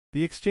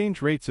The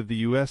exchange rates of the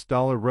US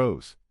dollar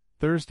rose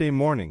Thursday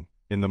morning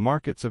in the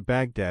markets of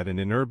Baghdad and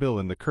in Erbil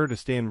in the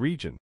Kurdistan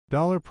region.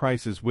 Dollar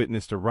prices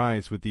witnessed a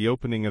rise with the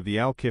opening of the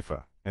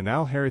Al-Kifa and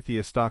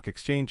Al-Harithia stock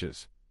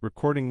exchanges,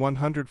 recording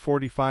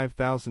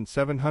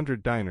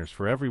 145,700 dinars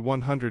for every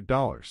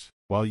 $100,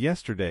 while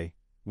yesterday,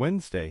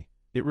 Wednesday,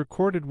 it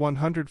recorded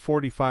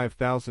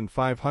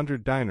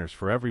 145,500 dinars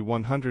for every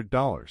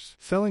 $100.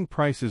 Selling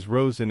prices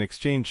rose in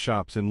exchange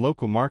shops in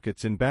local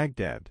markets in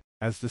Baghdad,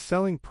 as the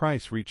selling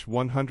price reached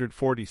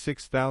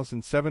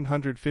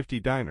 146,750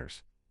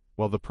 dinars,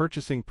 while the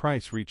purchasing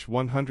price reached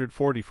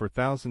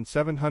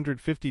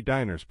 144,750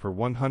 dinars per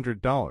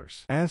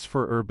 $100. As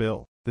for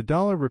Erbil, the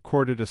dollar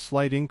recorded a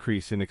slight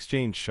increase in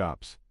exchange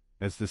shops,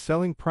 as the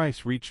selling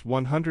price reached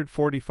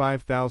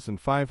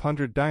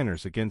 145,500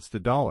 dinars against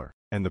the dollar,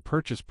 and the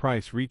purchase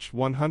price reached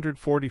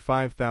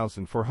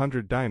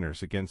 145,400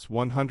 dinars against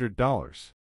 $100.